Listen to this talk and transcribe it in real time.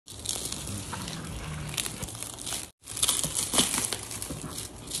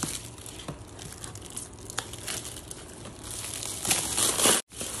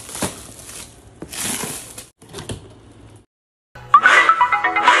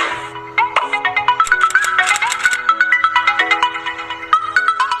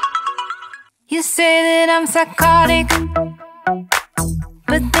say that I'm psychotic,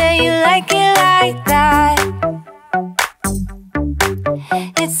 but then you like it like that.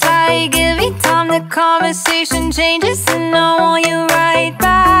 It's like every time the conversation changes, and I want you right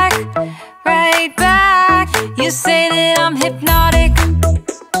back, right back. You say that I'm hypnotic,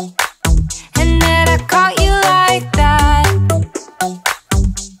 and that I caught you like that.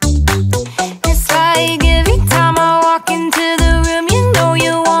 It's like every time I walk into the room, you know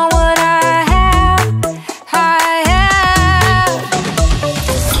you want what I have, I have.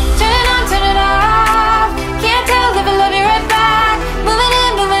 Turn it on, turn it off. Can't tell if I love you right back. Moving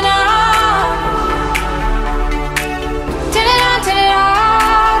in, moving on. Turn it on, turn it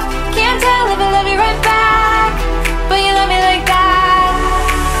off. Can't tell if I love you right back, but you love me like that.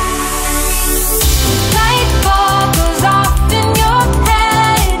 Light bulb goes off in your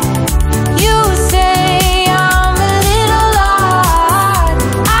head. You say I'm a little odd.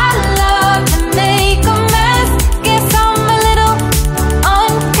 I love to make a mess. Guess I'm a little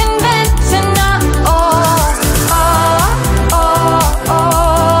unconventional. Oh, oh, oh,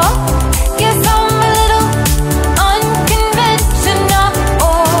 oh. Guess I'm a little unconventional.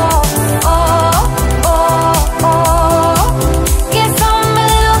 Oh, oh, oh, oh. Guess I'm a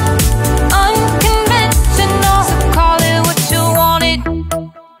little unconventional. So call it what you wanted,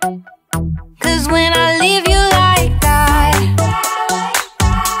 'cause when I leave you like that,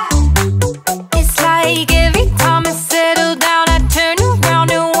 it's like every time I settle down, I turn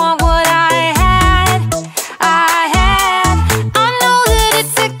around and want what I had, I had. I know that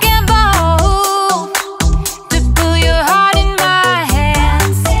it's a gamble to put your heart in my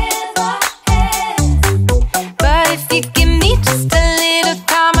hands, but if you give me just a little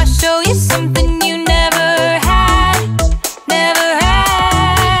time, I'll show you something you never had, never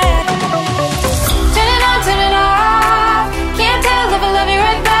had. Turn it on, turn it off. Can't tell if I love you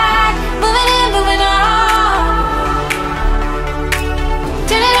right back. Moving in, moving on.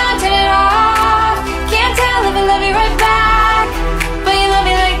 Turn it on, turn it off. Can't tell if I love you right back, but you love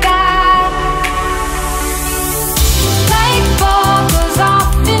me like that. Light bulb goes off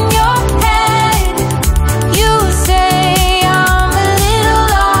in your head. You say I'm a little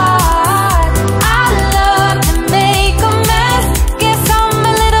odd. I love to make a mess. Guess I'm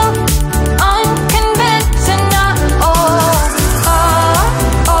a little unconventional. Oh, oh,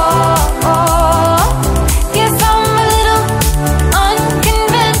 oh, oh. Guess I'm a little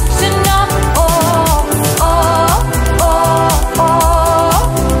unconventional. Oh, oh, oh, oh.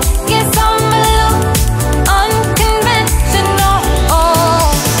 Guess I'm a little unconventional. Oh,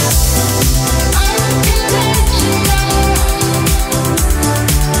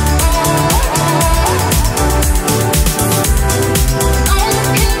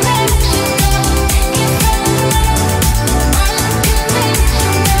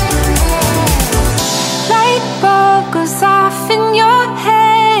 light bulb goes off in your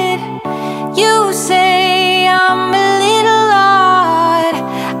head. You say I'm a little odd.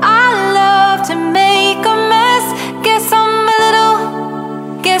 I love to make a mess. Guess I'm a little,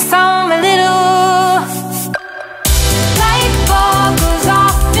 guess I'm a little. Light bulb goes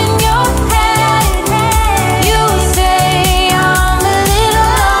off in your head. You say I'm a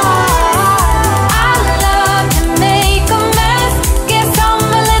little odd. I love to make a mess. Guess I'm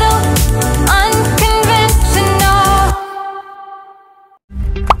a little unconventional.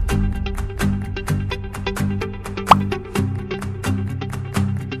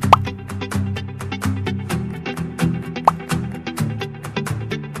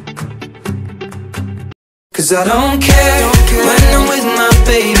 'Cause I don't care when I'm with my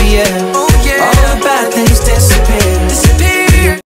baby, yeah.